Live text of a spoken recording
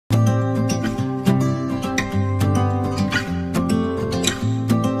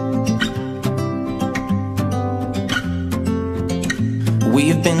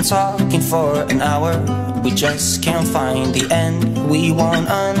We've been talking for an hour, we just can't find the end. We won't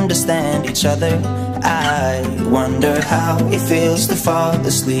understand each other. I wonder how it feels to fall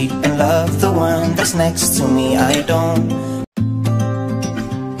asleep and love the one that's next to me. I don't.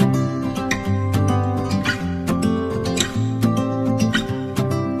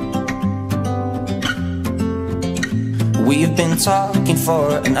 We've been talking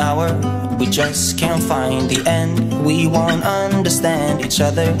for an hour, we just can't find the end. We won't understand each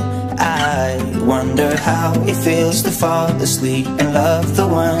other. I wonder how it feels to fall asleep and love the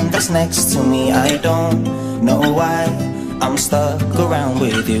one that's next to me. I don't know why I'm stuck around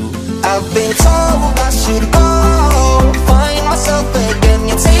with you. I've been told I should go find myself again.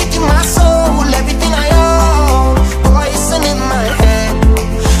 You're taking my soul, everything I own, poison in my head.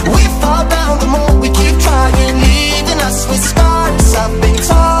 We fall down the more we keep trying, leaving us with scars. I've been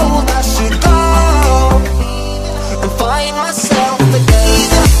told I should go and find myself again.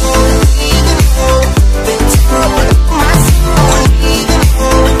 Been told myself,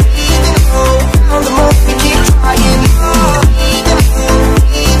 down the more we keep trying.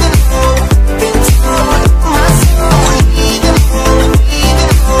 Been told myself,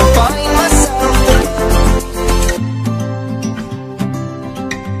 and find myself again.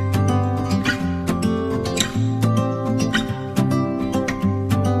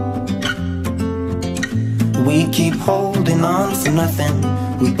 We keep holding on for nothing.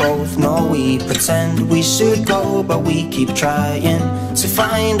 We both know we pretend we should go, but we keep trying to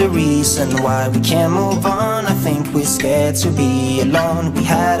find a reason why we can't move on. I think we're scared to be alone. We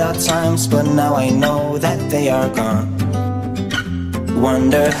had our times, but now I know that they are gone.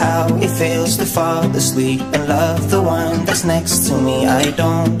 Wonder how it feels to fall asleep and love the one that's next to me. I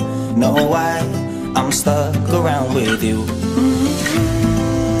don't know why I'm stuck around with you.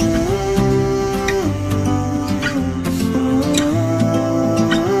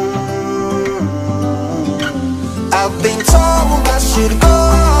 I've been told I should go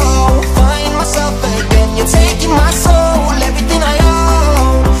find myself again. You're taking my soul, everything I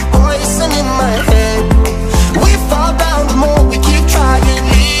own, poison in my head. We fall down the more we keep trying,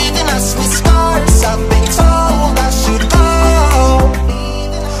 leaving us with scars. I've been told I should go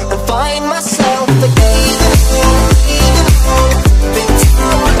and find myself again. Been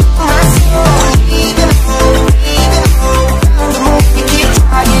told myself, the more we keep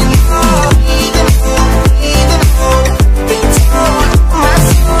trying.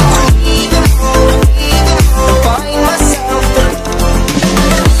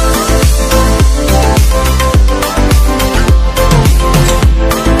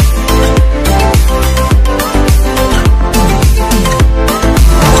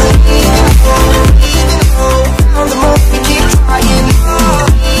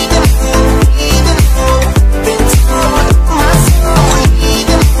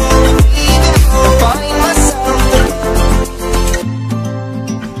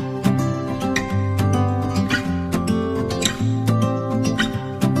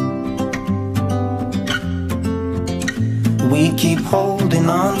 We keep holding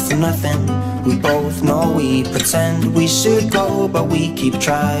on for nothing. We both know we pretend we should go, but we keep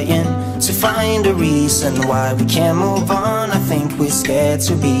trying to find a reason why we can't move on. I think we're scared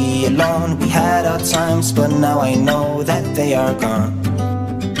to be alone. We had our times, but now I know that they are gone.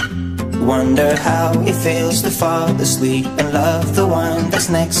 Wonder how it feels to fall asleep and love the one that's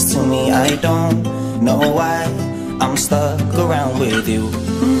next to me. I don't know why I'm stuck around with you.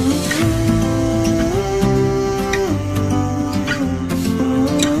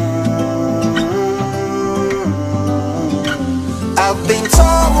 I've been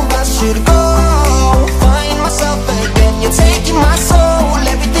told I should go